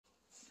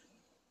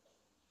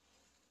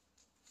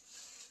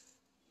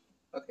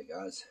Okay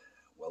guys,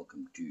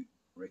 welcome to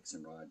Rex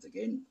and Rides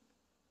again,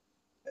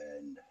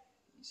 and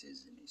he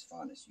says in his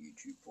finest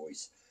YouTube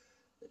voice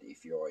that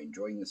if you are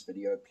enjoying this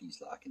video,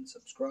 please like and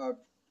subscribe,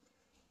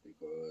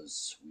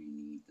 because we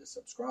need the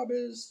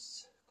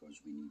subscribers,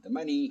 because we need the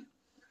money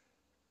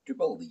to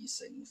build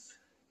these things.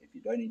 If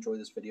you don't enjoy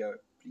this video,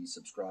 please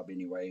subscribe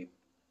anyway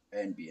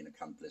and be an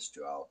accomplice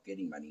to our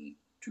getting money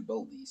to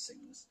build these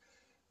things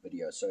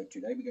video. So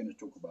today we're going to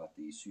talk about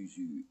the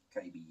Isuzu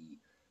KB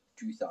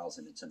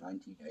 2000. It's a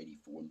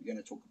 1984, and we're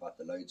going to talk about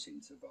the load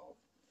sensor valve.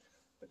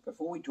 But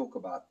before we talk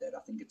about that,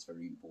 I think it's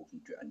very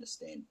important to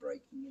understand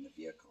braking in a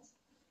vehicle.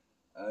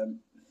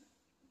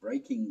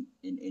 Braking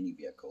in any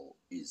vehicle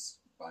is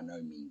by no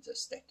means a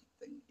static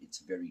thing. It's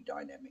very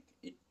dynamic.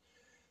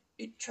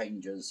 It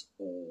changes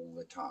all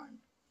the time.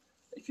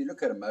 If you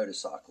look at a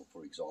motorcycle,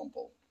 for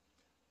example,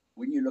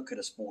 when you look at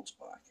a sports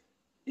bike,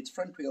 its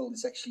front wheel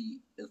is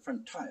actually, the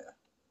front tire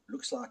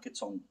looks like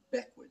it's on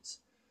backwards,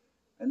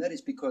 and that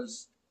is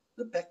because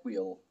the back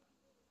wheel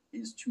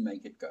is to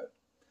make it go,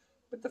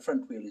 but the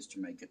front wheel is to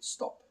make it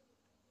stop.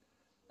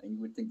 And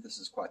you would think this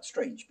is quite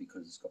strange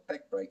because it's got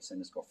back brakes and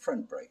it's got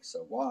front brakes,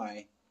 so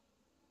why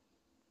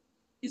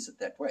is it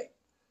that way?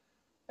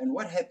 And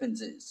what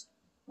happens is,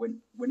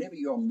 whenever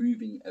you are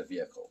moving a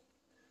vehicle,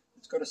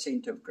 it's got a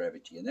center of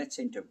gravity, and that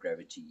center of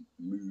gravity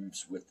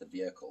moves with the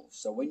vehicle.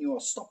 So when you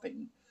are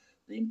stopping,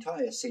 the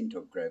entire center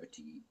of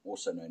gravity,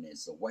 also known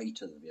as the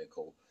weight of the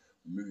vehicle,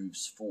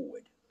 moves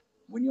forward.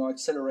 When you're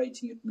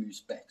accelerating, it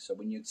moves back. So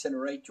when you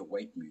accelerate, your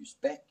weight moves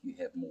back, you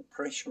have more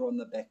pressure on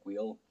the back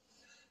wheel,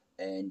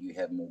 and you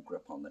have more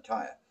grip on the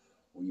tire.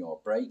 When you are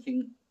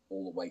braking,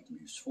 all the weight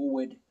moves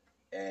forward,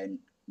 and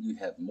you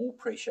have more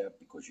pressure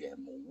because you have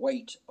more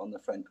weight on the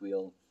front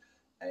wheel,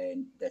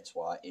 and that's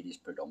why it is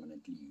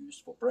predominantly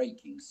used for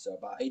braking. So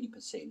about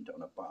 80%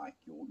 on a bike,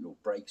 your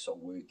brakes are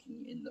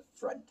working in the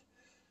front,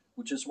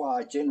 which is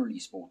why generally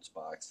sports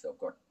bikes, they've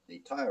got their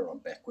tire on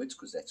backwards,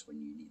 because that's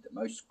when you need the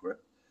most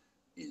grip,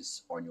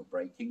 is on your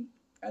braking.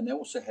 And they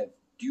also have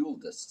dual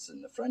discs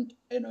in the front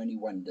and only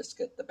one disc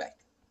at the back,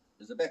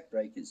 because the back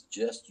brake is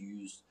just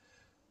used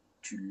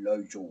to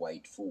load your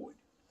weight forward.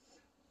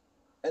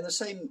 And the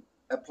same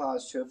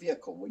applies to a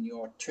vehicle. When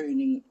you are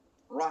turning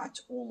right,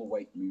 all the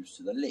weight moves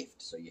to the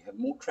left, so you have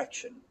more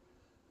traction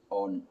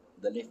on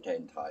the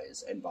left-hand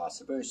tires, and vice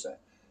versa.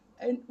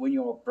 And when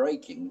you are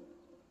braking,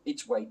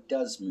 its weight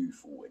does move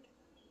forward.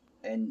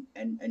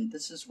 And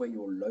this is where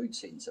your load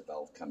sensor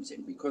valve comes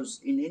in,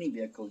 because in any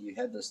vehicle you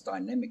have this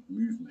dynamic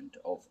movement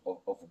of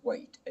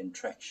weight and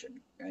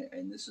traction,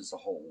 and this is the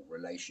whole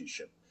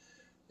relationship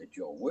that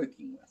you're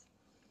working with.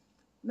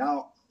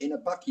 Now, in a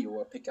bucky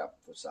or a pickup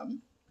for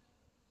some,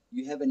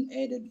 you have an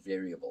added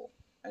variable,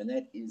 and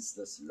that is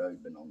this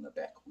load bin on the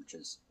back, which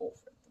is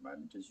off at the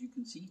moment, as you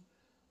can see.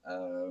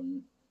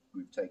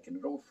 We've taken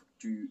it off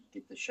to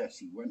get the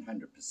chassis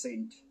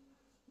 100%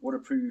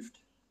 waterproofed,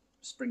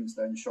 springs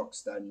done,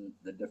 shocks done,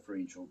 the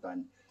differential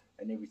done,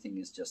 and everything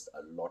is just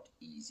a lot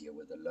easier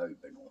with the load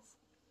bin off.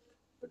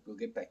 But we'll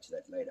get back to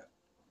that later.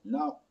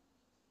 Now,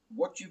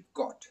 what you've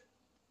got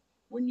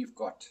when you've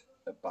got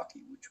a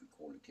bucky, which we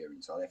call it here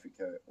in South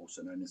Africa,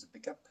 also known as a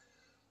pickup,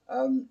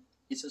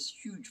 is this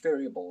huge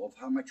variable of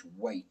how much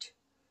weight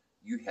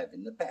you have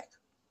in the back.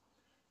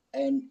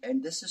 And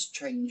this is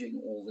changing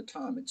all the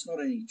time. It's not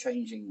only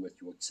changing with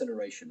your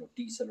acceleration or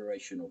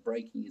deceleration or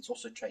braking, it's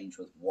also changed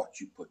with what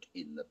you put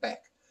in the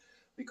back.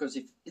 Because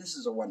if this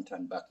is a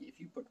 1-ton bucky, if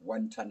you put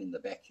 1 ton in the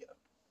back here,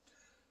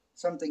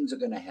 some things are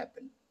going to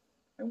happen.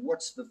 And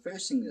what's the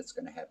first thing that's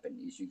going to happen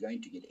is you're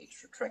going to get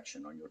extra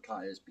traction on your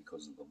tires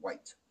because of the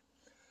weight.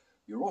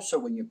 You're also,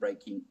 when you're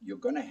braking, you're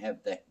going to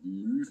have that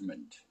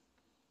movement,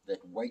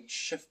 that weight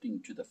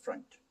shifting to the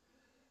front.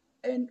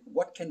 And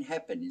what can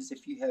happen is,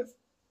 if you have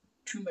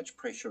too much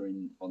pressure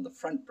on the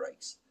front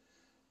brakes,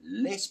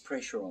 less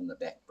pressure on the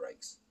back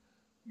brakes,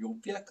 your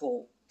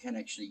vehicle can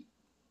actually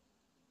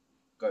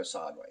go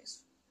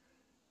sideways.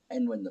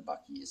 And when the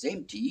bucky is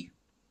empty,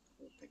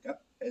 or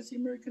pickup as the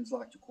Americans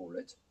like to call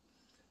it,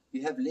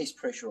 you have less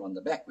pressure on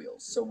the back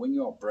wheels. So when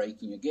you are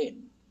braking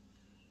again,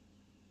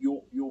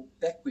 your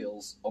back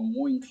wheels are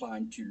more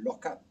inclined to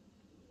lock up,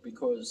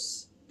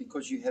 because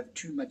you have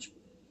too much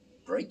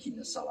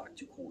brakiness, I like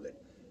to call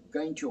it,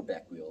 going to your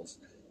back wheels,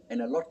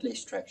 and a lot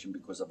less traction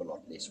because of a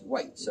lot less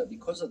weight. So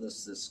because of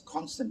this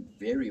constant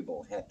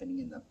variable happening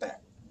in the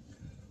back,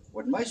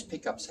 what most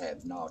pickups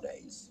have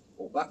nowadays,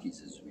 or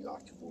buckies as we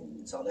like to call them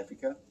in South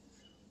Africa,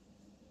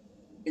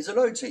 is a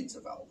load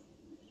sensor valve.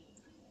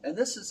 And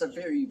this is a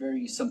very,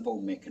 very simple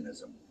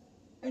mechanism.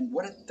 And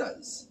what it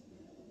does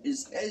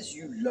is, as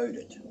you load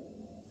it,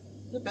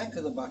 the back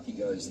of the bucky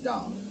goes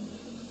down,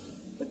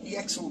 but the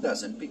axle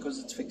doesn't, because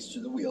it's fixed to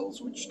the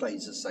wheels, which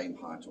stays the same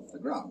height off the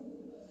ground.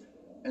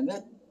 And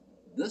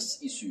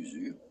this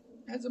Isuzu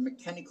has a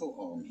mechanical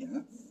arm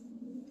here,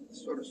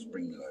 sort of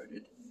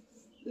spring-loaded,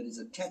 that is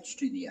attached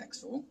to the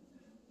axle,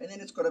 and then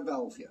it's got a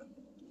valve here.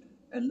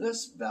 And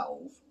this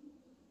valve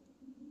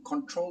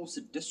controls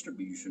the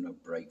distribution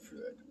of brake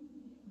fluid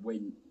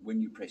when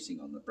you're pressing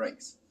on the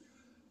brakes.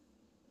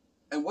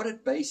 And what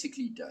it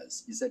basically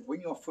does is that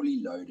when you're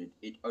fully loaded,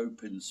 it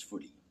opens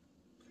fully,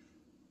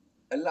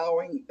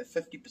 allowing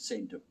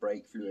 50% of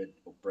brake fluid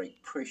or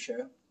brake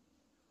pressure,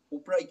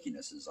 or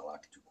brakiness as I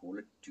like to call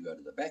it, to go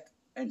to the back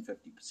and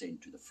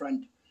 50% to the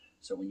front.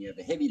 So when you have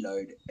a heavy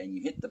load and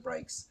you hit the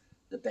brakes,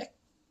 the back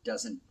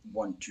doesn't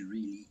want to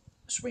really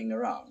swing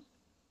around,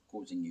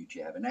 causing you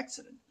to have an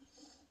accident.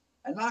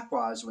 And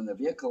likewise, when the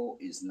vehicle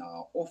is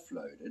now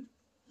offloaded,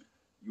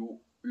 your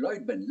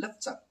load bin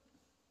lifts up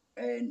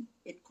and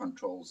it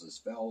controls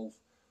this valve,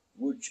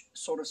 which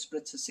sort of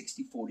splits a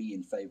 60-40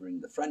 in favoring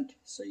the front.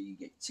 So you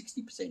get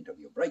 60% of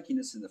your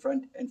brakiness in the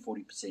front and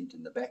 40%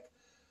 in the back.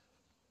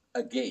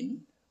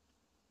 Again,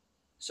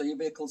 so your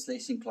vehicle's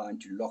less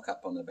inclined to lock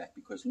up on the back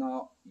because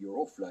now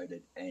you're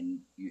offloaded and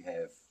you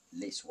have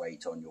less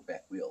weight on your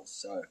back wheels.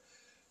 So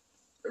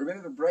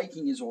remember,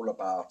 braking is all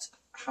about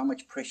how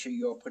much pressure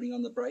you're putting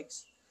on the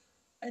brakes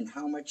and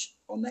how much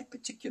on that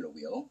particular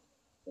wheel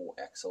or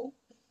axle,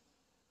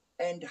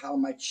 and how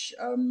much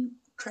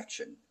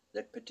traction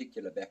that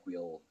particular back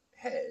wheel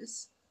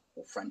has,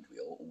 or front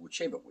wheel, or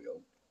whichever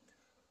wheel,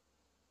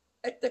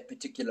 at that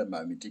particular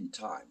moment in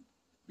time.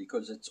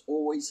 Because it's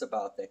always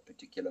about that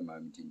particular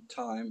moment in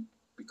time,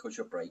 because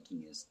your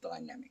braking is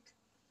dynamic.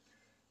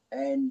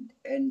 And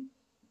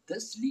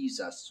this leaves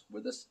us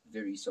with this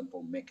very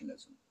simple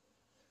mechanism,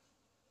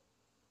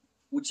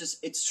 which is,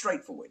 it's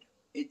straightforward.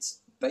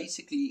 It's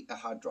basically a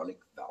hydraulic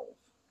valve.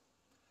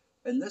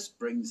 And this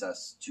brings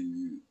us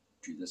to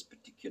this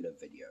particular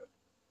video,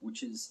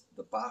 which is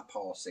the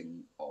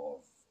bypassing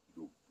of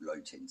your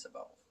load sensor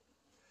valve.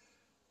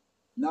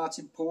 Now it's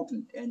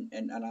important, and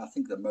I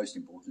think the most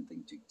important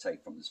thing to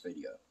take from this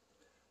video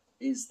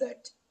is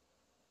that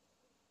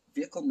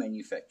vehicle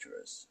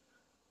manufacturers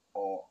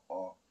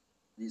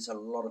there's a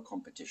lot of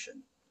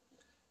competition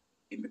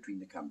in between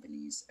the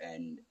companies,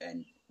 and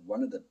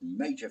one of the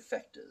major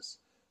factors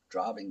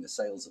driving the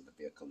sales of the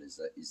vehicle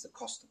is the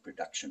cost of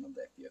production of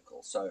that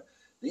vehicle. So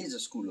there's a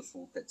school of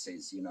thought that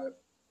says, you know,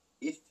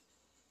 if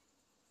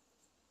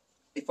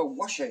a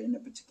washer in a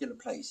particular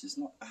place is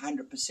not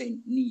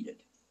 100%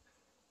 needed,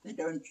 they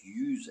don't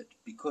use it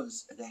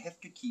because they have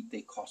to keep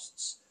their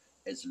costs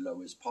as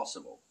low as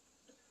possible.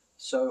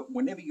 So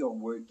whenever you're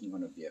working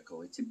on a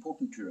vehicle, it's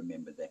important to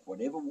remember that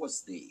whatever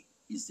was there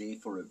is there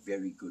for a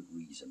very good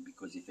reason,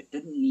 because if it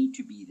didn't need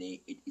to be there,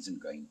 it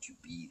isn't going to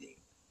be there.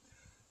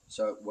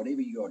 So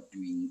whatever you're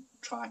doing,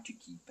 try to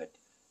keep it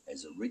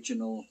as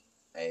original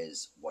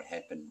as what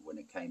happened when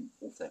it came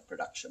off that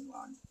production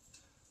line,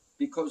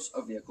 because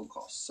of vehicle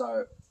costs.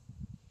 So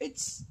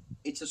it's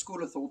a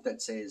school of thought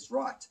that says,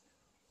 right,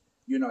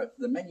 you know,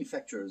 the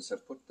manufacturers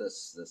have put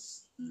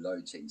this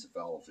load sensor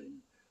valve in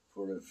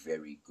for a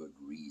very good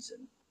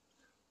reason.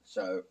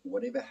 So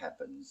whatever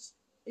happens,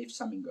 if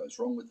something goes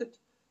wrong with it,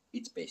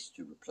 it's best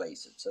to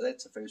replace it. So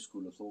that's the first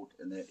school of thought,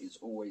 and that is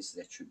always,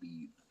 that should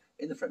be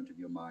in the front of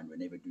your mind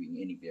whenever doing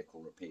any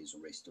vehicle repairs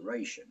or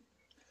restoration.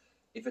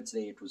 If it's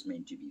there, it was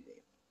meant to be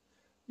there.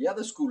 The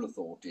other school of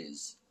thought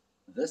is,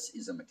 this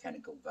is a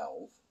mechanical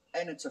valve,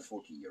 and it's a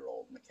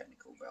 40-year-old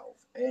mechanical valve,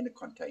 and it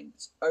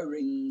contains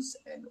O-rings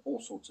and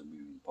all sorts of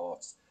moving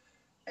parts,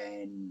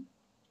 and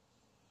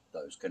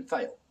those can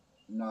fail.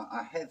 Now,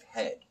 I have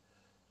had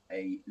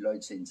a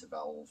load sensor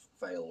valve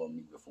fail on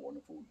me before on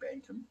a Ford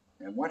Bantam,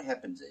 and what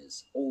happens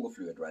is all the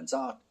fluid runs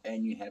out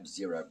and you have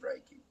zero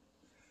braking.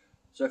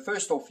 So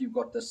first off, you've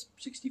got this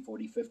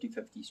 60-40,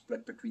 50-50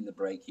 split between the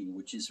braking,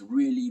 which is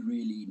really,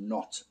 really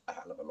not a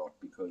hell of a lot,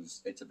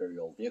 because it's a very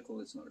old vehicle,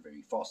 it's not a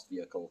very fast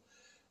vehicle,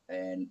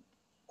 and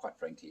quite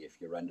frankly,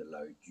 if you're under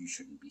load, you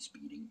shouldn't be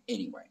speeding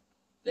anyway.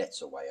 That's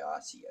the way I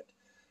see it.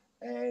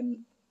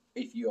 And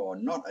if you are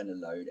not under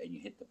load and you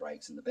hit the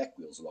brakes and the back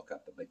wheels lock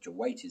up, but your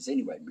weight is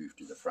anyway moved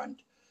to the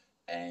front,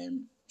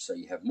 and so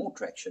you have more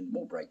traction,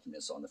 more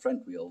brakiness on the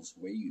front wheels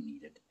where you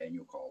need it, and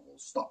your car will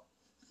stop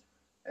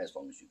as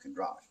long as you can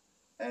drive.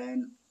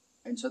 And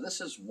so this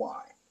is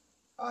why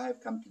I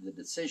have come to the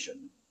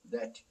decision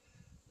that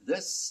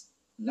this,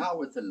 now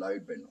with the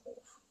load bin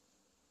off,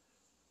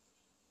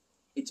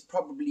 it's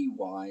probably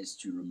wise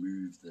to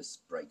remove this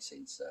brake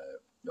sensor,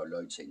 your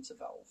load sensor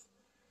valve,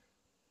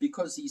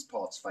 because these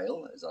parts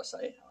fail. As I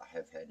say, I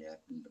have had it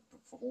happen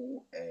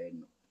before,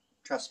 and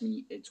trust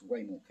me, it's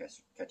way more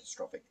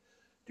catastrophic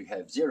to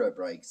have zero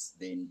brakes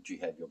than to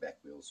have your back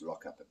wheels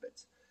lock up a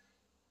bit.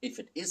 If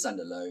it is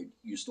under load,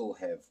 you still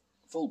have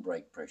full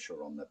brake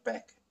pressure on the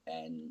back,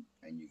 and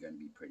you're going to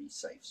be pretty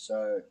safe.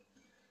 So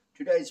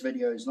today's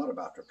video is not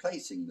about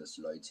replacing this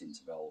load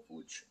sensor valve,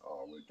 which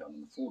I worked on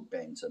the Ford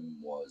Bantam,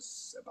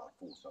 was about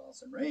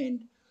 4,000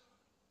 Rand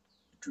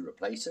to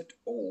replace it,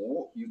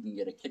 or you can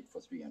get a kit for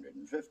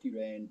 350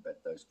 Rand,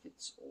 but those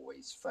kits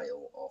always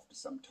fail after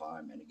some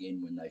time, and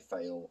again, when they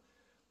fail,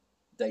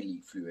 they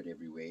leak fluid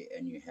everywhere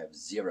and you have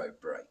zero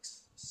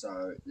brakes.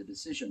 So the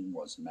decision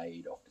was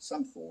made after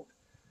some thought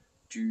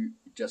to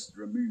just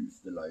remove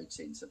the load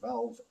sensor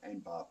valve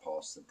and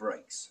bypass the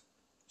brakes.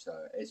 So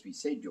as we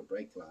said, your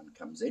brake line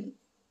comes in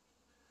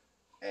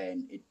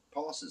and it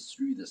passes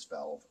through this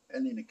valve,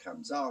 and then it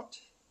comes out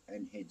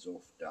and heads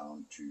off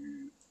down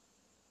to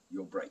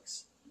your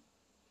brakes.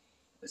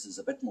 This is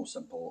a bit more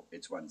simple.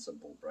 It's one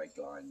simple brake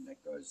line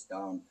that goes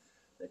down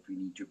that we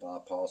need to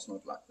bypass,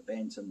 not like the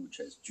Bantam, which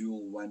has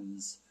dual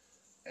ones,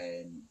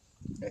 and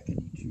that can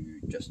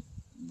lead to just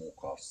more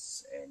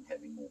costs and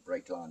having more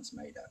brake lines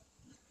made up.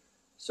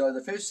 So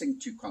the first thing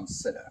to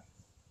consider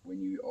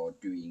when you are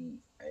doing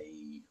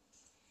a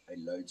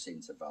load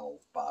sensor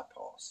valve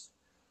bypass,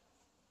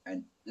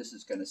 and this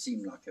is going to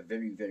seem like a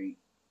very, very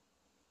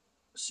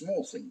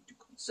small thing to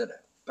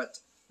consider, but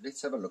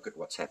let's have a look at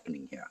what's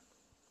happening here.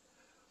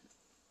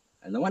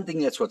 And the one thing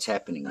that's what's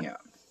happening here,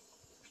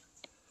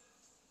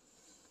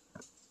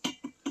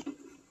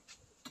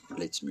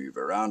 let's move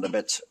around a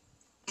bit,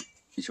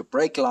 is your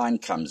brake line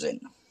comes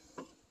in.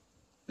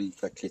 In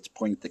fact, let's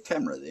point the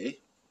camera there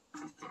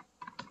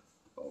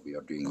while we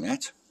are doing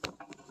that.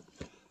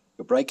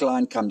 Your brake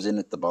line comes in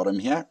at the bottom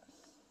here,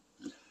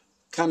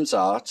 comes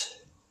out,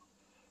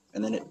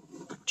 and then it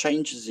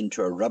changes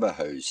into a rubber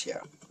hose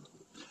here.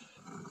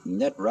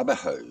 And that rubber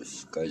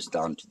hose goes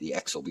down to the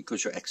axle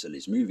because your axle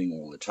is moving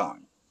all the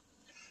time.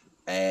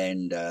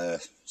 And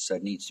so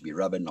it needs to be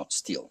rubber, not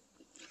steel.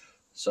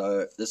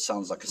 So this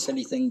sounds like a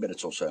silly thing, but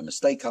it's also a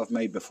mistake I've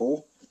made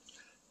before,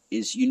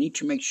 is you need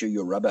to make sure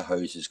your rubber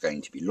hose is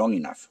going to be long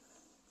enough.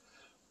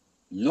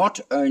 Not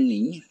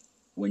only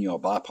when you're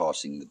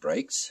bypassing the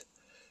brakes,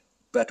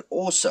 but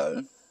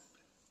also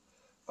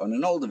on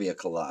an older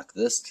vehicle like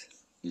this,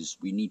 is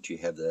we need to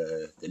have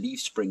the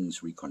leaf springs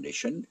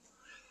reconditioned.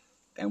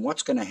 And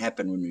what's going to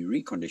happen when we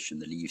recondition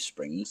the leaf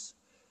springs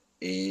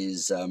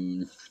is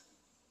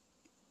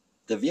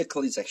the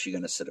vehicle is actually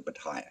going to sit a bit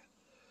higher.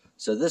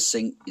 So this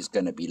thing is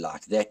going to be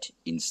like that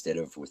instead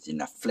of with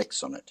enough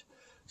flex on it.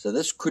 So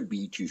this could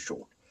be too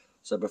short.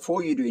 So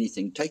before you do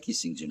anything, take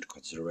these things into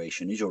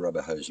consideration. Is your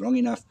rubber hose long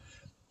enough?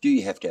 Do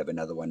you have to have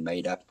another one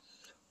made up?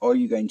 Are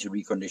you going to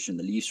recondition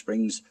the leaf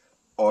springs?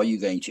 Are you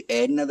going to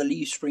add another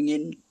leaf spring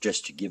in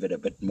just to give it a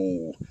bit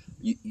more?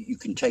 You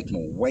can take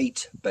more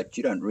weight, but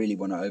you don't really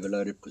want to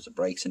overload it because the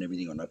brakes and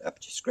everything are not up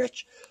to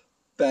scratch.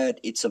 But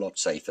it's a lot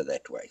safer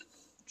that way.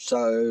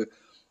 So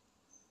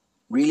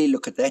really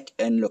look at that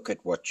and look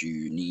at what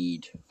you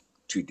need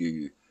to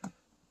do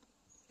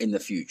in the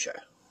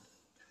future.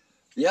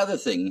 The other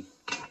thing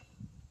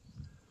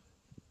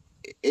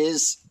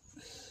is,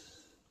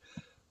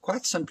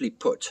 quite simply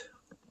put,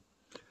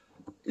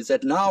 is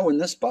that now when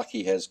this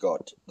bucky has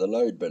got the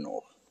load bin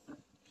off,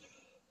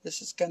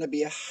 this is going to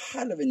be a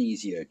hell of an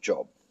easier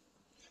job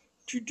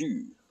to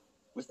do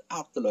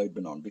without the load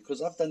bin on,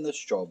 because I've done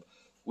this job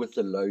with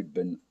the load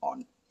bin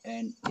on,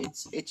 and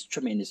it's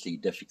tremendously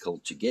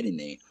difficult to get in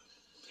there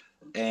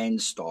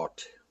and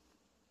start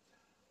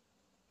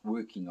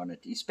working on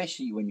it,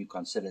 especially when you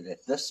consider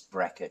that this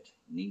bracket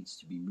needs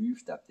to be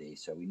moved up there,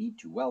 so we need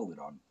to weld it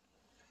on.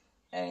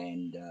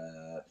 And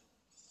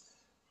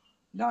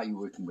now you're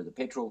working with a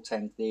petrol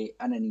tank there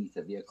underneath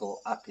the vehicle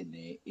up in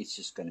there. It's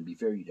just going to be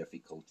very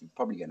difficult. You're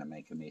probably going to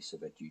make a mess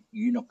of it.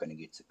 You're not going to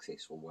get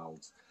successful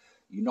welds.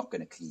 You're not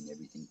going to clean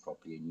everything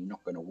properly, and you're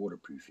not going to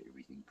waterproof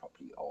everything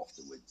properly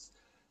afterwards.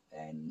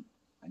 And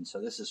so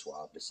this is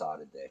why I've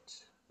decided that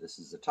this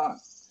is the time.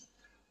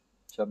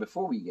 So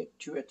before we get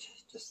to it,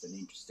 just an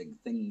interesting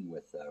thing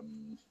with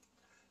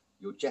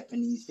your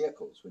Japanese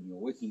vehicles. When you're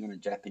working on a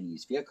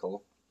Japanese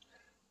vehicle,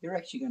 you're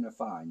actually going to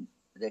find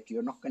that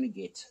you're not going to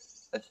get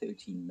a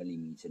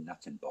 13mm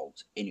nut and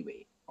bolt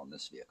anywhere on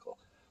this vehicle.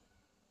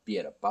 Be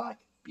it a bike,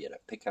 be it a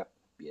pickup,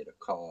 be it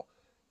a car,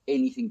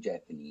 anything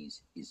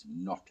Japanese is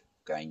not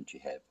going to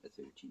have a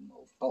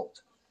 13mm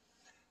bolt.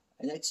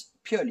 And that's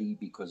purely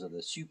because of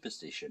the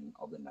superstition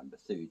of the number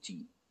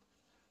 13.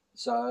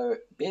 So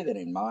bear that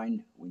in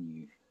mind when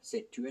you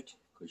set to it,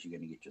 because you're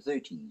going to get your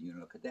 13. You're going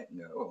to look at that and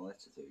go, oh,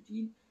 that's a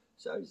 13,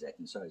 so is that,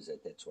 and so is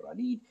that, that's what I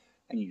need.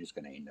 And you're just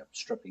going to end up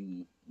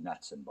stripping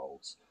nuts and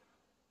bolts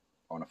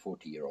on a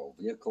 40-year-old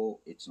vehicle.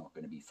 It's not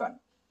going to be fun.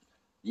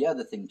 The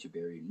other thing to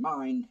bear in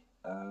mind,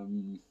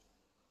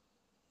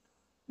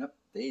 nope,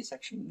 there's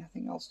actually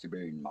nothing else to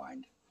bear in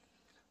mind.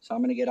 So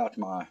I'm going to get out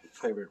my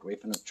favorite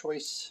weapon of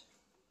choice.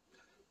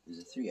 There's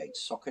a 3/8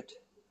 socket.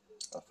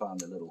 I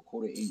found the little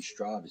 1/4-inch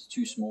drive is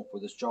too small for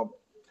this job,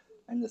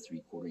 and the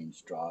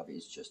 3/4-inch drive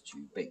is just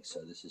too big.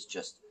 So this is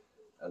just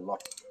a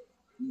lot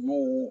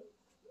more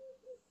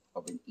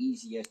of an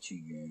easier to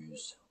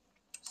use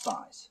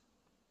size.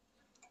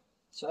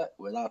 So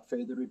without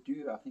further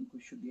ado, I think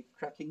we should get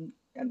cracking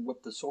and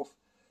whip this off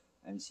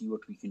and see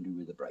what we can do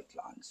with the brake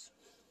lines.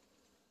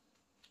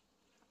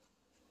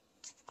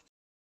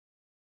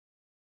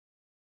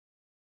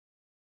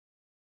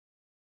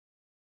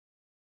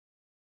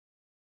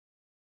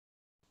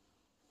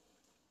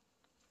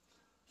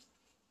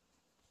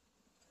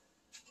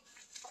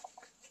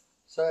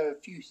 So a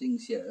few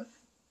things here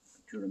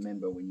to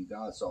remember when you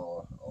guys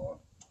are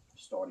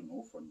starting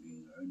off on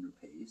doing your own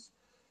repairs.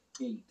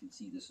 Here you can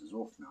see this is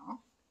off now.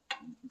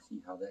 You can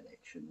see how that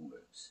action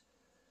works.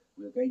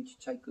 We're going to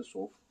take this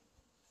off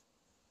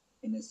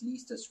in as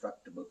least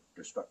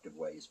destructive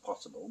way as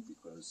possible,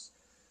 because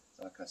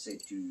like I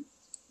said, to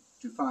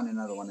find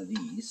another one of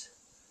these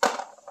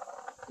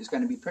is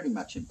going to be pretty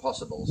much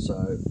impossible.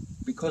 So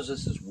because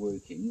this is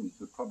working, we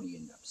could probably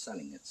end up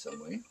selling it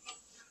somewhere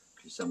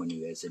to someone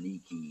who has a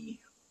leaky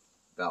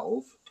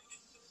valve.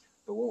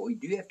 But what we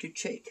do have to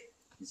check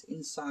is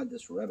inside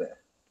this rubber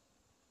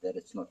that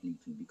it's not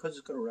leaking, because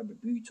it's got a rubber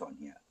boot on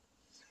here.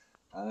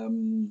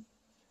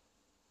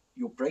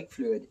 Your brake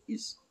fluid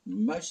is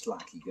most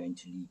likely going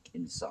to leak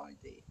inside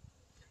there.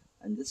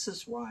 And this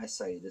is why I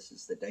say this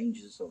is the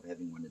dangers of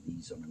having one of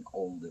these on an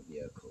older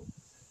vehicle,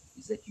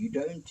 is that you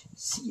don't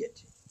see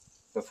it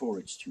before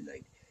it's too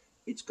late.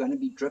 It's going to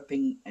be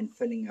dripping and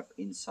filling up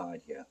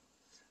inside here.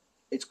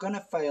 It's going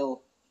to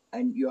fail,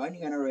 and you're only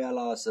going to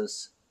realize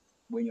this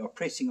when you're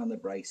pressing on the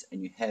brakes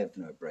and you have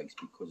no brakes,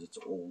 because it's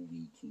all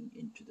leaking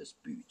into this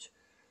boot.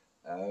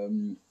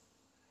 And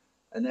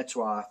that's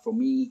why, for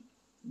me,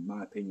 in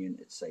my opinion,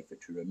 it's safer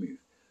to remove.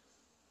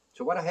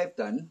 So what I have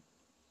done,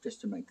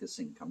 just to make this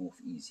thing come off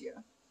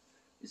easier,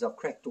 is I've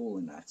cracked all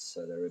the nuts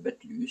so they're a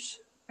bit loose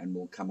and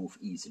will come off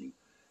easily.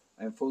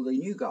 And for the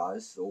new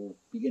guys, or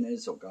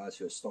beginners, or guys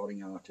who are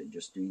starting out and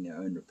just doing their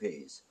own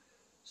repairs,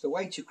 it's the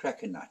way to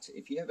crack a nut.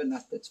 If you have a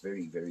nut that's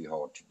very, very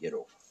hard to get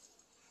off,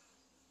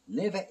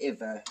 never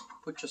ever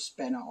put your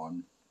spanner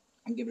on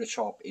and give it a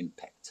sharp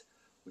impact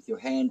with your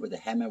hand, with a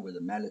hammer, with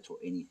a mallet, or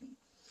anything.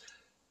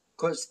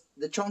 Because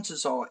the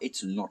chances are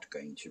it's not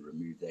going to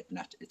remove that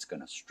nut, it's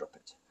going to strip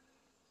it.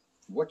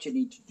 What you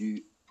need to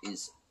do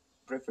is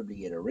preferably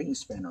get a ring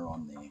spanner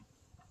on there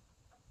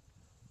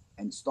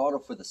and start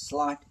off with a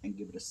slight and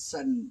give it a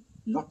sudden,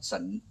 not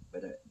sudden,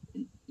 but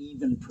an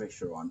even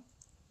pressure on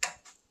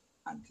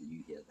until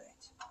you hear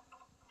that.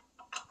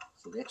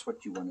 So that's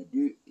what you want to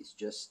do, is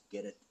just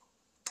get it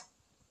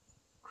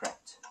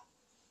cracked.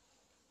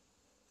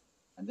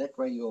 And that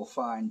way you'll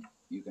find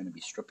you're going to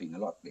be stripping a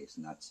lot less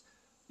nuts,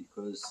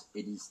 because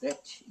it is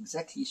that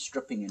exactly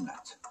stripping a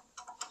nut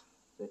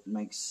that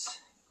makes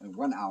a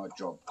 1 hour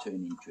job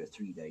turn into a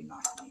 3-day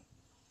nightmare.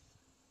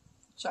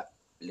 So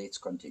let's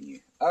continue.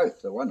 Oh,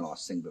 the one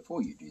last thing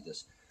before you do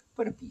this,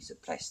 put a piece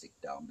of plastic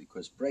down,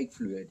 because brake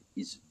fluid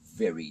is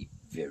very,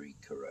 very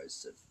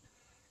corrosive.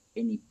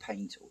 Any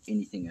paint or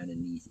anything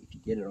underneath, if you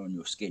get it on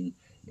your skin,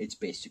 it's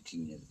best to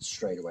clean it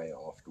straight away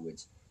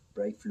afterwards.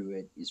 Brake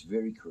fluid is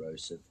very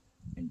corrosive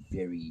and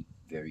very,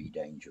 very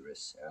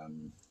dangerous.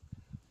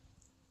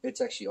 It's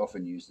actually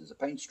often used as a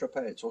paint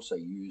stripper. It's also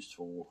used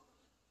for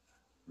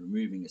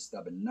removing a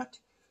stubborn nut.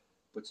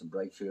 Put some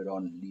brake fluid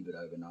on, leave it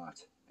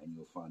overnight, and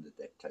you'll find that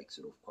that takes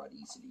it off quite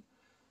easily.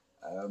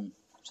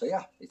 So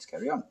yeah, let's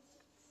carry on.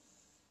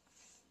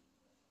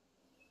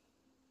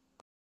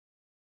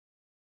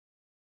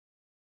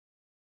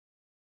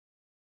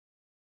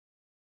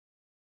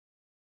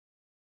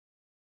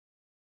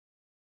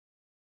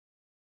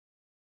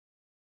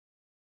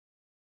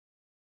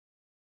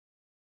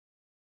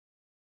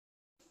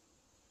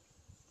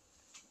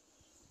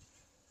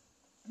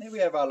 There we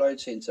have our load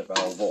sensor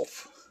valve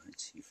off.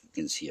 Let's see if we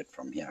can see it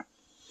from here.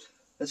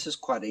 This is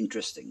quite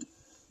interesting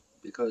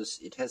because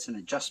it has an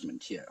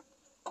adjustment here.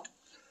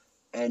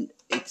 And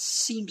it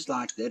seems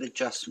like that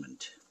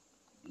adjustment,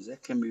 because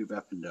that can move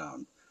up and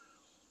down,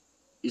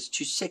 is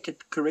to set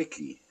it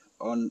correctly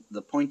on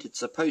the point it's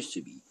supposed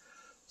to be.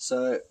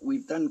 So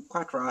we've done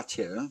quite right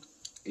here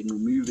in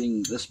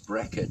removing this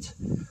bracket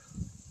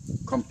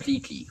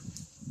completely.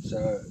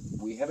 So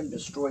we haven't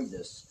destroyed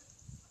this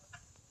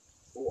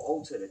or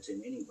altered it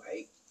in any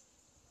way,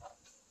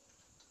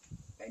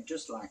 and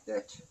just like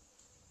that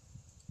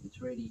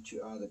it's ready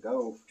to either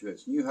go off to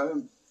its new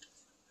home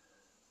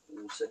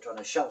or sit on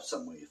a shelf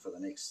somewhere for the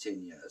next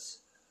 10 years.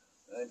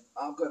 And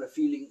I've got a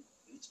feeling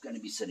it's going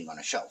to be sitting on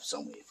a shelf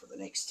somewhere for the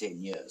next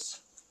 10 years.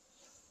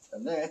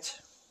 And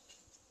that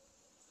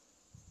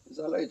is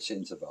our load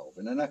sensor valve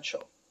in a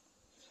nutshell.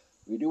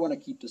 We do want to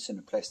keep this in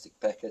a plastic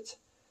packet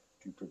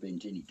to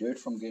prevent any dirt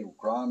from getting, or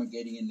grime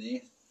getting in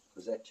there,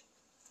 because that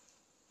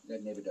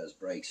never does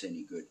brakes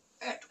any good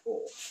at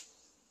all.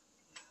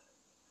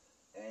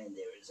 And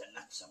there is a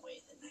nut somewhere.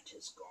 The nut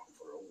has gone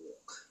for a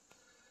walk.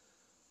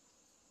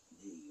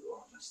 There you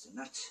are, Mr.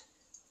 Nut.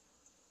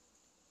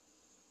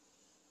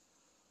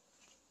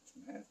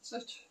 That's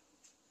it.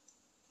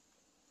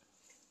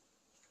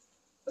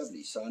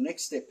 Lovely. So our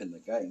next step in the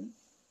game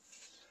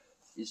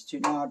is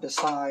to now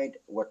decide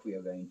what we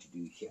are going to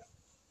do here,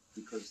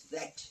 because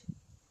that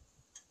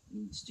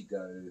needs to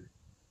go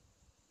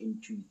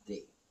into there.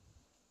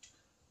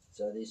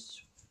 So there's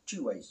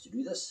two ways to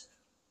do this.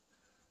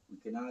 We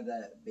can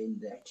either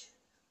bend that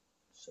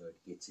so it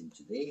gets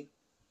into there,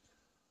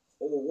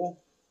 or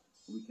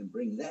we can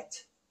bring that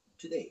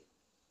to there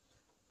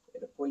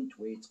at a point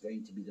where it's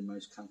going to be the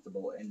most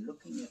comfortable. And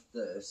looking at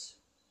this,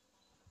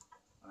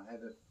 I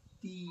have a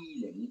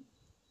feeling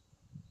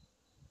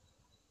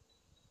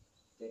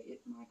that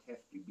it might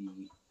have to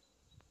be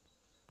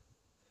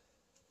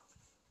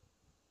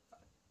a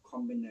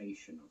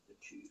combination of the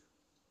two.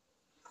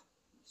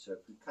 So if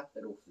we cut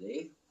that off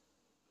there,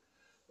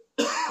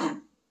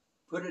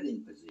 put it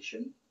in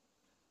position,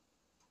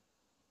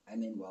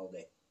 and then weld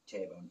that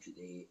tab onto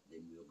there,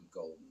 then we'll be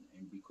golden.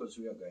 And because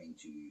we are going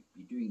to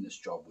be doing this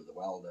job with a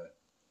welder,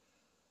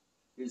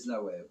 There's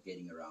no way of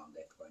getting around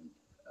that one.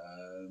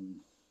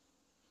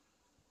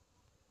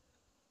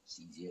 It's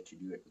easier to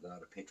do it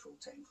without a petrol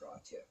tank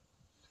right here.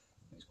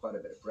 There's quite a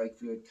bit of brake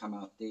fluid come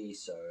out there,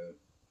 so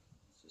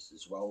just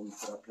as well we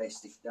put our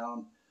plastic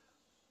down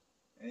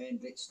and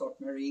let's start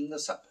marrying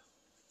this up.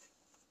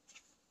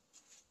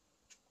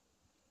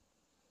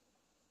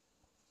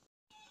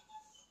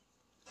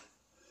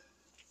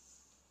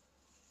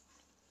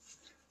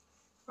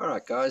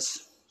 Alright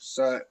guys,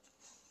 so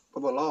for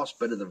the last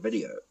bit of the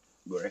video,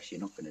 we're actually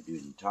not going to do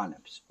it in time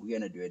lapse, we're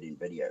going to do it in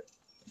video.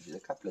 There's a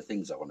couple of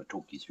things I want to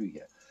talk you through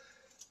here.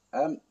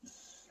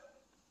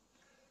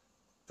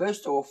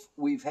 First off,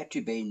 we've had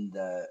to bend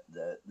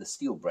the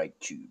steel brake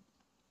tube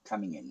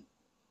coming in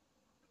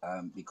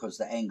because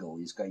the angle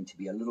is going to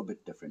be a little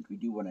bit different. We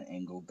do want an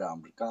angle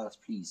down, but guys,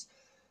 please,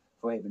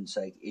 for heaven's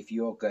sake, if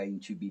you're going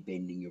to be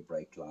bending your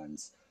brake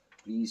lines,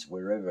 please,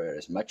 wherever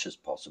as much as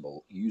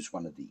possible, use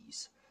one of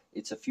these.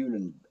 It's a fuel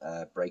and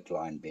brake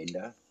line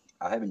bender.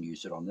 I haven't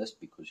used it on this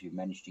because you've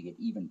managed to get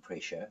even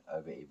pressure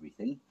over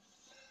everything.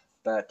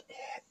 But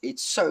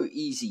it's so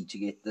easy to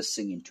get this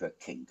thing into a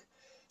kink.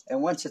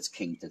 And once it's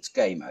kinked, it's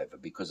game over,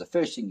 because the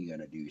first thing you're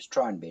going to do is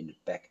try and bend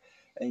it back,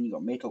 and you've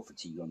got metal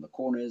fatigue on the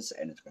corners,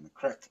 and it's going to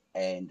crack,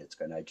 and it's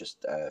going to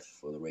just,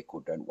 for the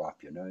record, don't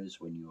wipe your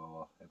nose when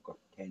you have got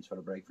hands full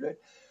of brake fluid.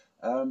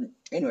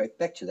 Anyway,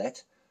 back to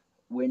that.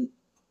 When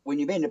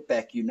you bend it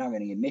back, you're now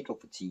going to get metal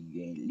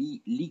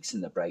fatigue, leaks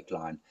in the brake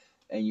line,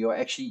 and you're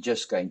actually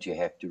just going to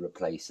have to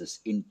replace this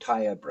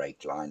entire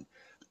brake line,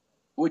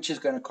 which is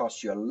going to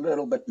cost you a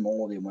little bit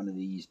more than one of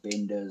these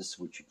benders,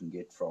 which you can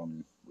get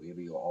from wherever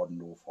you're,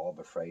 Ardendorf,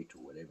 Harbour Freight,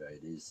 or whatever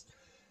it is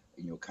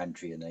in your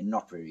country, and they're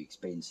not very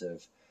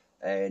expensive,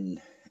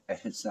 and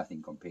it's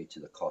nothing compared to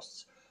the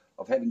costs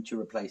of having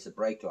to replace a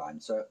brake line.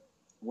 So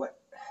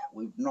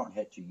we've not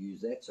had to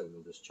use that, so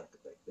we'll just chuck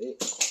it back there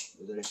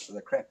with the rest of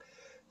the crap.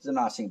 The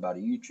nice thing about a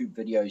YouTube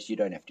video is you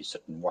don't have to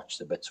sit and watch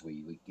the bits where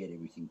you get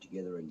everything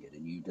together and get a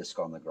new disc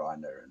on the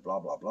grinder and blah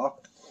blah blah.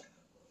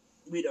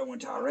 We don't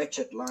want our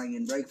ratchet lying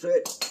in brake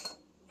fluid.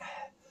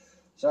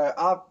 So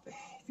if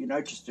you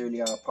noticed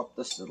earlier, I popped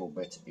this little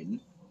bit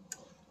in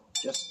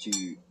just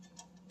to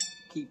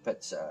keep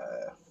it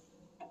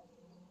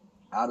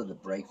out of the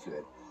brake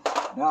fluid.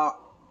 Now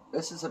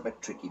this is a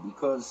bit tricky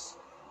because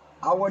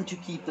I want to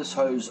keep this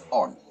hose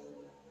on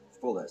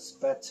for this,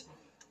 but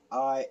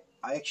I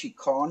actually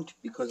can't,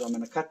 because I'm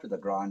going to cut with a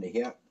grinder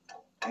here,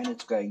 and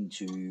it's going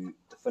to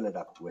fill it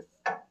up with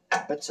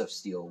bits of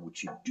steel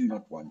which you do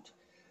not want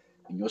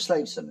in your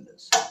slave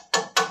cylinders.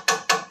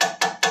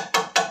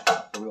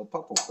 So we'll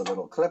pop off the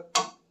little clip.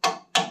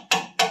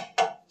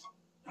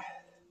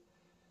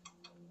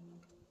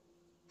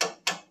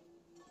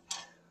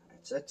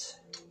 That's it.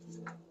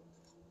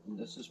 And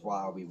this is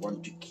why we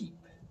want to keep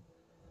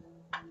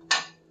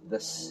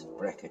this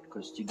bracket,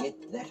 because to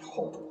get that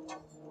hole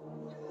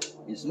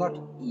is not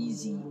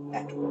easy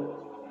at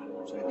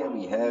all. So here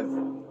we have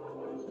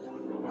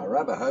our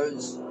rubber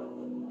hose,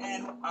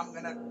 and I'm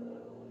going to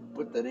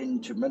put that in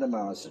to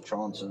minimize the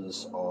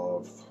chances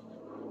of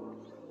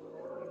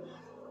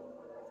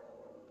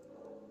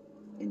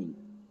any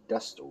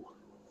dust or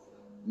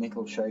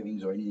metal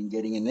shavings or anything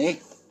getting in there.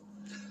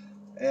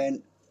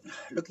 And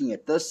looking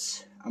at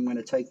this, I'm going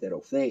to take that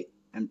off there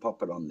and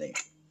pop it on there.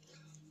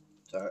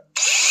 So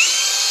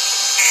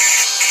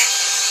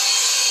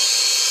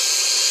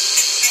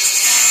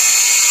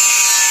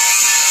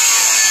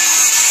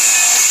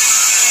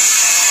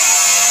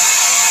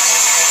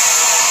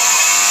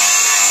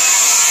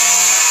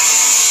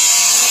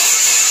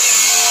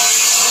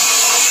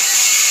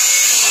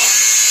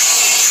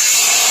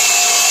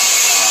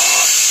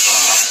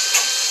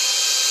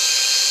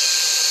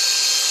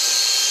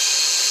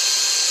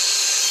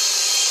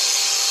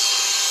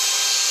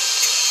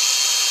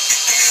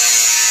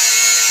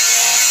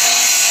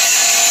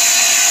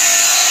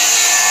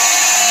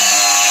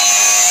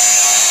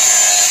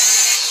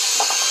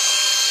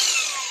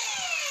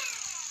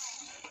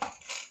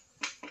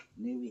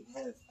there we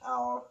have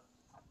our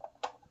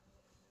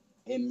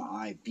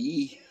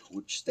MIB,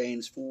 which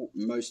stands for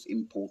most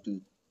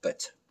important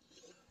bit.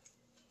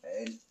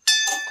 And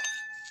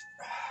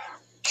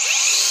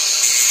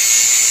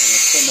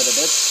trim it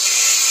a bit.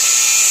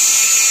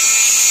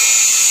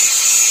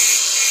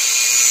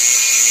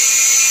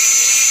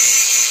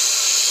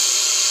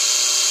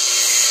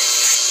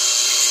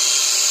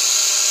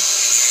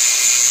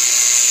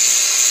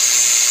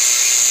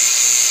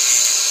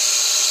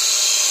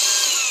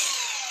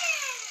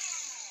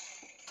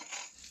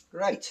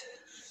 Great,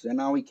 so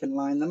now we can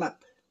line them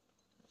up.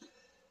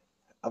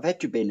 I've had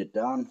to bend it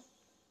down.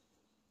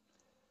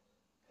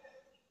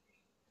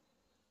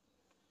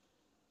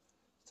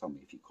 Tell me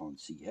if you can't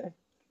see here.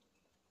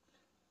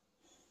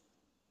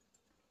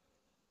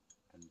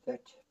 And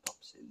that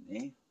pops in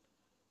there.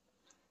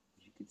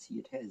 As you can see,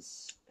 it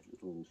has a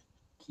little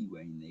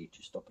keyway in there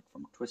to stop it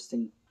from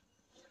twisting.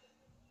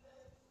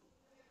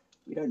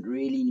 We don't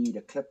really need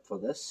a clip for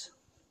this,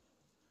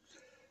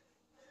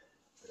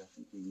 but I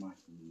think we might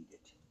need it.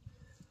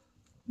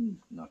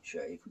 Not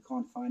sure. If we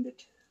can't find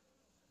it,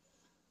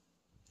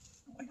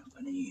 we're not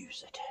going to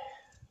use it.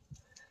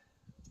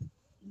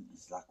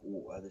 It's like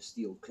all other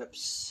steel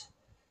clips,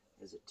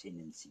 has a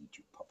tendency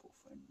to pop off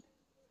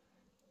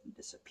and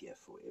disappear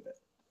forever.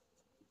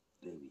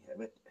 There we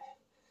have it.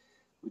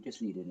 We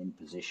just need it in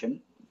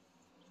position.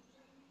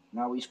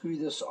 Now we screw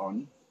this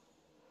on.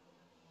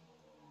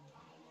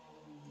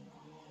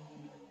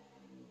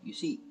 You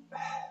see,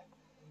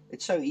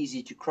 it's so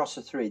easy to cross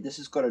a thread. This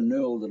has got a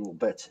knurled little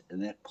bit,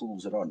 and that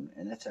pulls it on,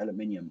 and that's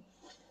aluminium,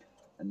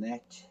 and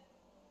that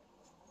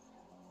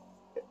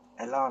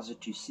allows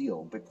it to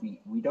seal. But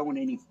we don't want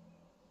any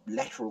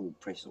lateral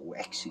pressure or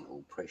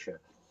axial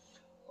pressure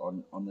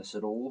on this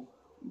at all.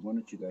 We want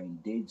it to go in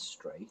dead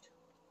straight.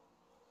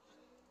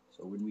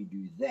 So when we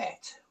do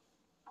that,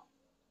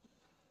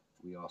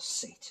 we are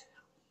set.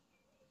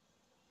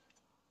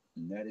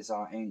 And that is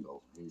our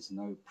angle. There's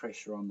no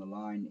pressure on the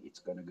line. It's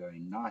going to go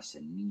in nice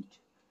and neat.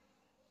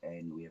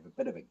 And we have a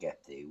bit of a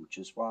gap there, which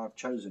is why I've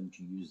chosen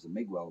to use the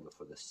MIG welder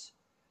for this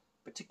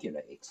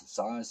particular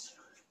exercise.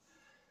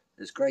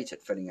 It's great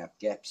at filling up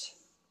gaps.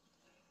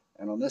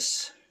 And on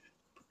this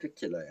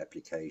particular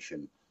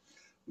application,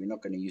 we're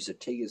not going to use a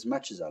TIG as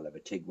much as I love a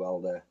TIG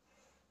welder.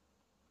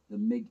 The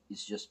MIG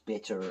is just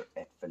better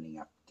at filling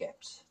up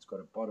gaps. It's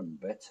got a bottom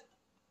bit,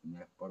 and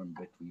that bottom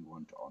bit we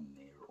want on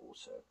there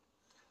also.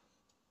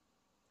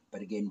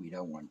 But again, we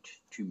don't want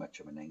too much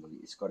of an angle.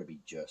 It's got to be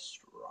just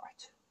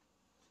right.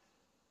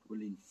 It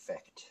will in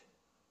fact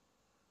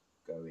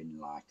go in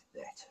like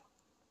that.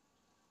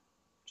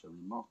 So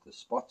we mark the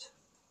spot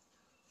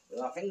with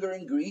our finger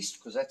in grease,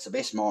 because that's the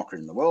best marker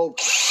in the world.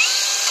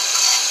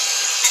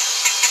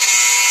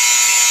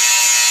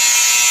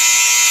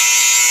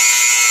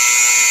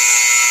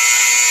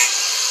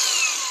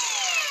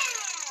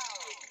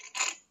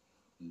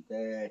 And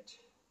that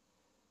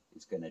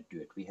is going to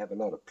do it. We have a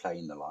lot of play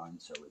in the line,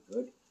 so we're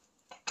good.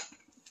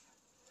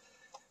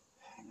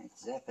 And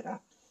let's zap it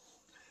up.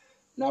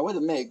 Now with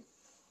a MIG,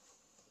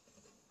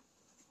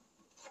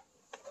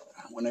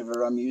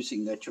 whenever I'm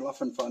using that, you'll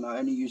often find I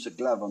only use a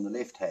glove on the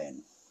left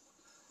hand.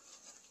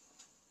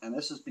 And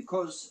this is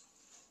because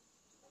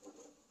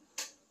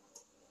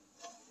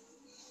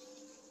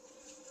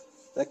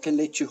that can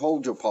let you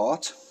hold your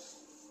part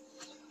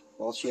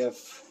whilst you have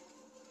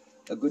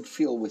a good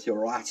feel with your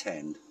right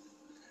hand.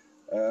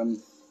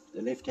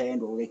 The left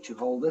hand will let you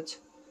hold it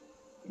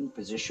in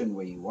position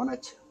where you want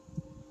it,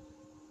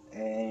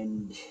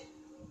 and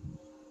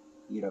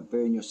you know,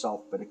 burn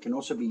yourself. But it can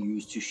also be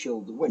used to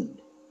shield the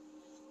wind,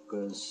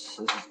 because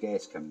this is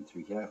gas coming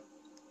through here,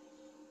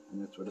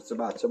 and that's what it's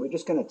about. So we're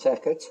just going to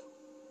tack it.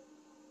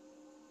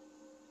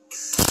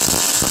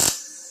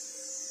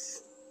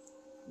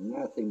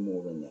 Nothing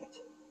more than that.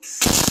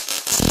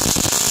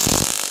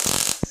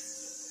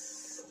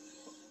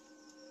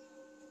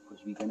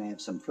 Because we're going to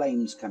have some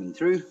flames coming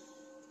through,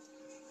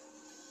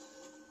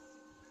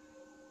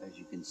 as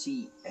you can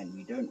see, and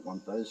we don't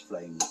want those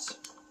flames.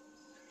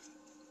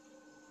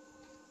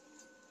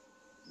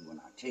 We want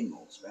our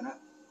 10mm spanner.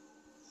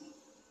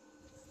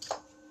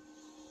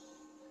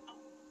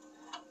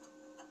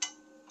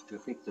 To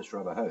affect this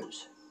rubber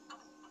hose.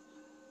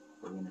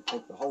 So we're going to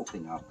take the whole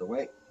thing out the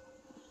way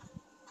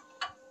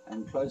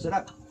and close it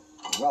up,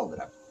 weld it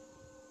up.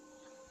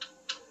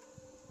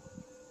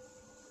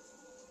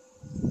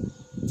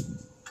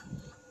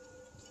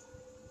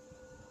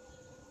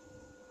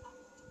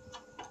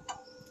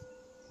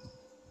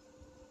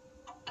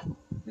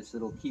 This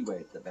little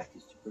keyway at the back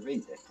is to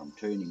prevent that from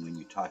turning when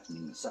you're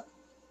tightening this up.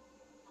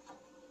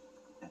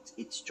 That's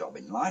its job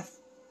in life.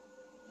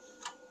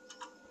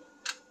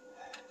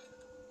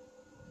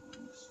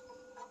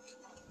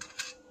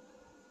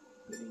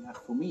 Good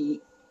enough for me.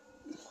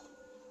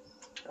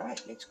 Right,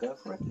 let's go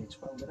for it.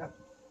 Let's weld it up.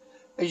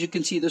 As you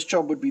can see, this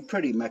job would be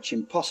pretty much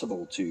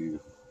impossible to...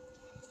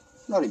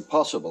 Not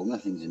impossible,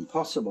 nothing's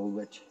impossible,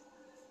 but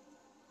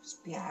it's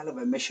be a hell of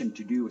a mission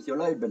to do with your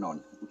load bin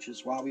on, which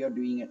is why we are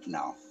doing it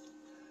now.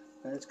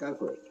 So let's go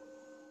for it.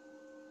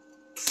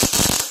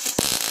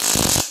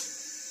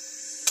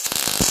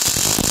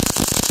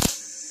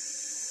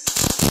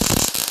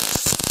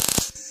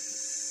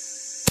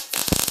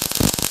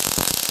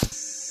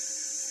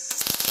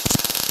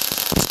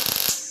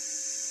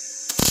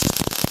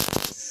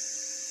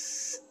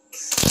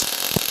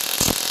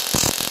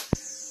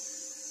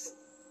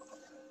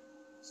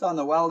 So on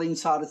the welding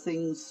side of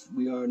things,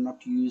 we are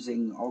not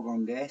using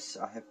argon gas.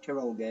 I have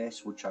Terrell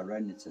gas, which I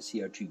run. It's a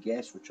CO2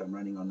 gas, which I'm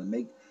running on the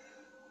MIG.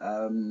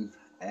 And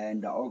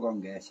the argon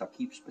gas I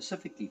keep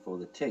specifically for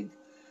the TIG.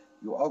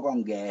 Your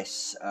argon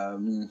gas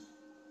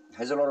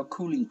has a lot of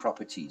cooling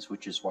properties,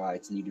 which is why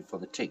it's needed for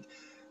the TIG.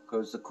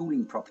 Because the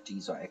cooling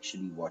properties are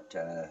actually what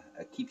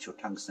keeps your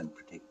tungsten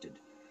protected.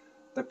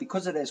 But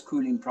because it has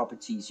cooling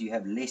properties, you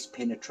have less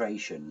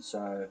penetration.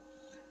 So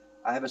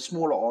I have a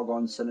smaller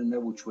argon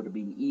cylinder, which would have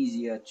been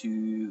easier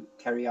to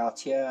carry out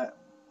here.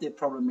 The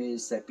problem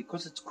is that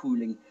because it's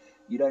cooling,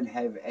 you don't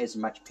have as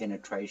much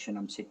penetration.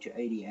 I'm set to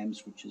 80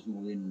 amps, which is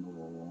more than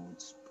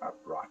it's about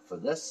right for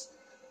this.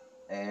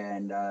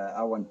 And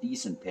I want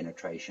decent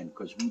penetration,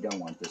 because we don't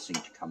want this thing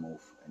to come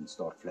off and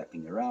start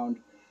flapping around.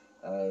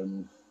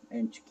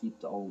 And to keep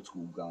the old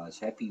school guys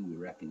happy, we're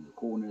wrapping the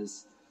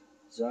corners.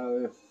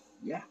 So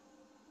yeah,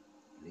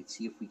 let's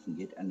see if we can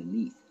get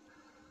underneath.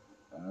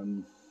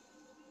 I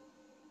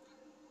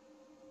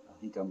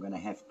think I'm going to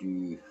have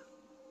to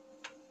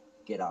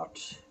get out.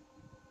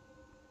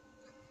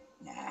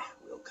 Nah,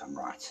 we'll come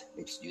right.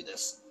 Let's do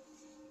this.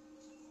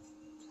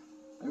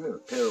 I have a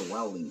pair of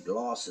welding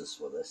glasses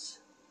for this,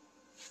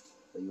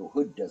 so your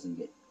hood doesn't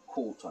get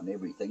caught on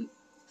everything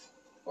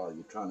while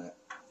you're trying to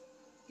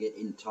get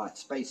in tight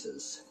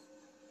spaces.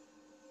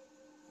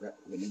 But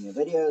we're in a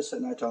video, so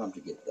no time to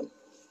get them.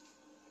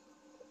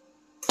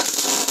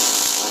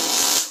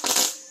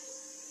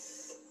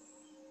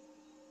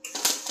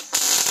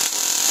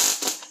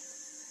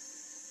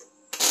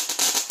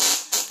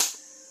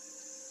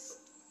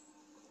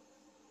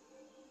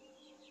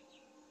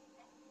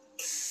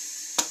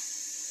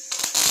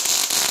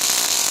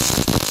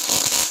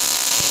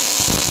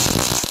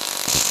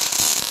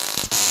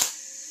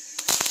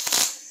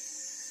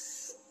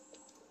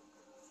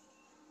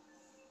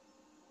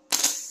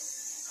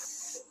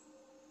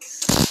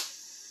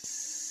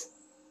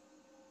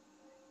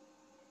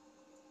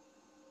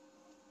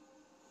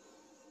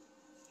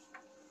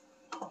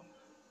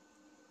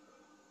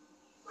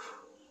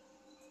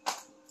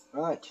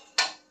 Right,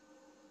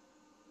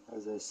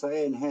 as I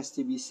say and has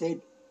to be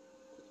said,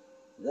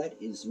 that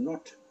is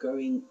not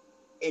going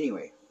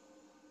anywhere.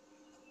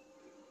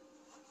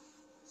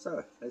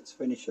 So let's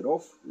finish it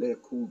off, let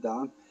it cool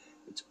down.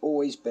 It's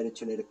always better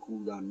to let it cool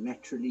down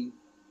naturally.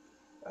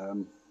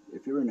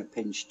 If you're in a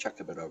pinch,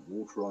 chuck a bit of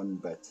water on,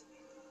 but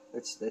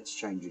that's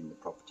changing the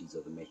properties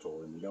of the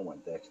metal, and we don't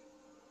want that.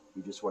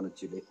 We just want it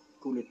to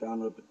cool it down a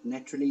little bit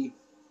naturally,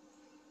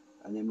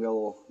 and then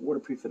we'll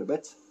waterproof it a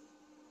bit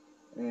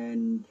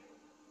and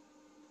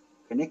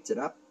connect it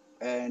up,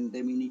 and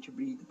then we need to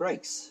bleed the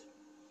brakes.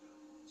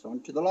 So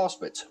on to the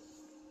last bit.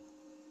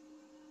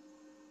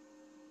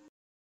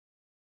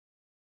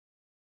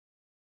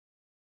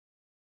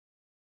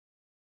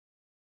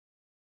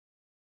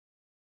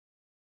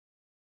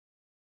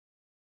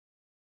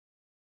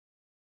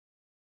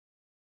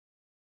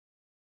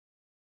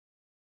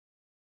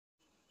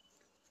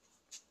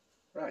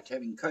 Right,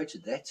 having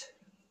coated that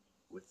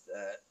with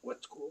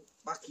what's called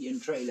bucky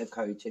and trailer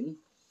coating,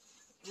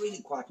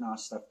 really quite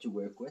nice stuff to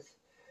work with.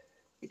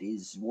 It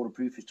is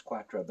waterproof, it's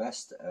quite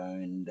robust,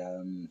 and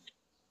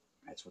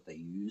that's what they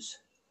use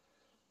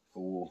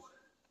for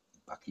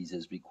buckies,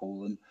 as we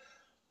call them,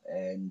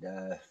 and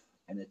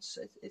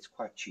it's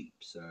quite cheap.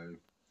 So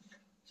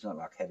it's not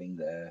like having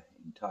the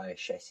entire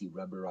chassis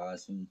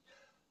rubberizing.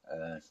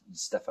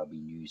 Stuff I've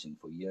been using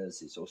for years.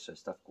 There's also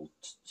stuff called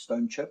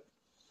stone chip,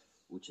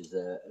 which is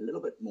a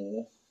little bit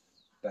more,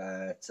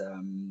 but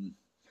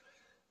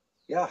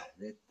yeah,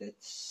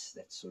 that's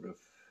sort of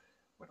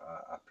what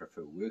I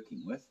prefer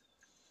working with,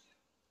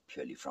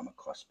 purely from a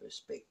cost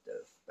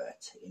perspective.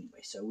 But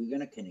anyway, so we're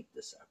going to connect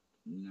this up.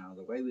 Now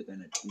the way we're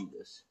going to do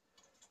this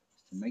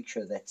is to make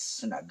sure that's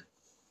snug,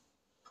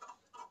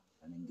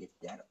 and then get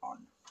that on,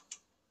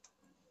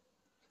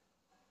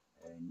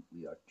 and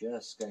we are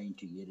just going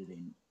to get it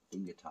in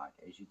finger tight.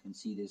 As you can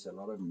see, there's a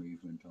lot of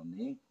movement on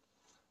there,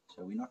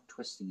 so we're not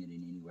twisting it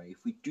in any way.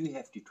 If we do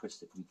have to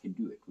twist it, we can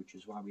do it, which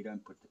is why we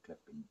don't put the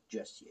clip in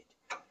just yet.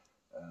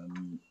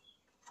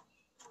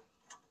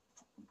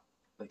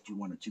 But you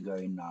want it to go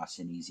in nice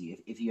and easy.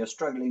 If you're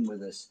struggling with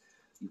this,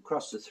 you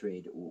cross the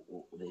thread, or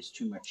there's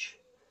too much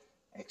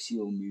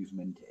axial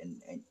movement,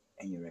 and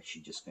you're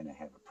actually just going to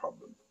have a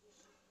problem.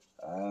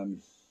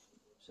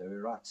 So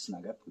we're right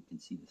snug up. We can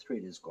see the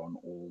thread has gone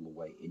all the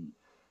way in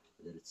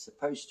that it's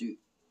supposed to.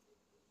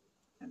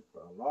 And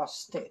for our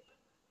last step,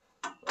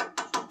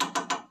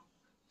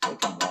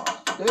 second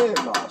last, third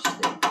last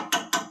step,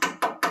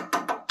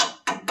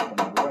 we're going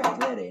to whack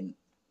that in,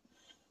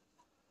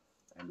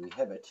 and we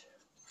have it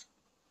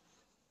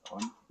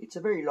on. It's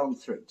a very long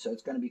thread, so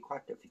it's going to be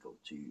quite difficult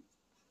to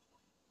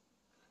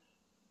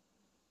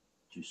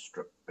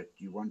strip, but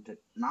you want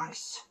it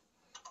nice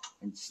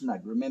and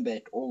snug. Remember,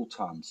 at all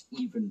times,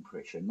 even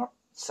pressure, not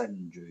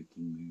sudden jerking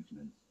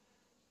movement.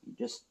 You're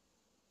just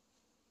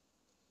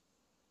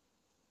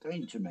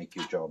going to make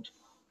your job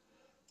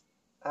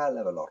a hell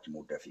of a lot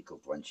more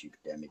difficult once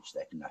you've damaged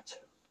that nut.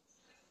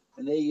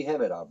 And there you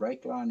have it. Our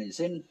brake line is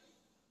in,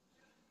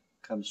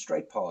 comes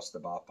straight past the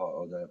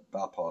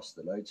bypass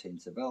the load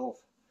sensor valve,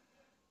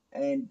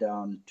 and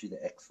down to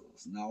the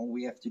axles. Now all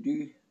we have to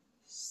do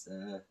is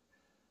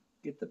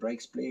get the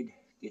brakes bled,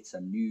 get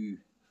some new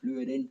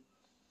fluid in,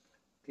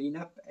 clean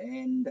up,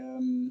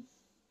 and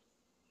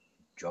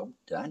job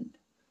done.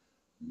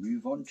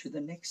 Move on to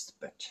the next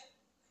bit.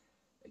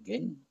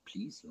 Again,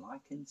 please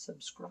like and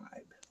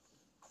subscribe.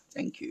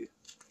 Thank you.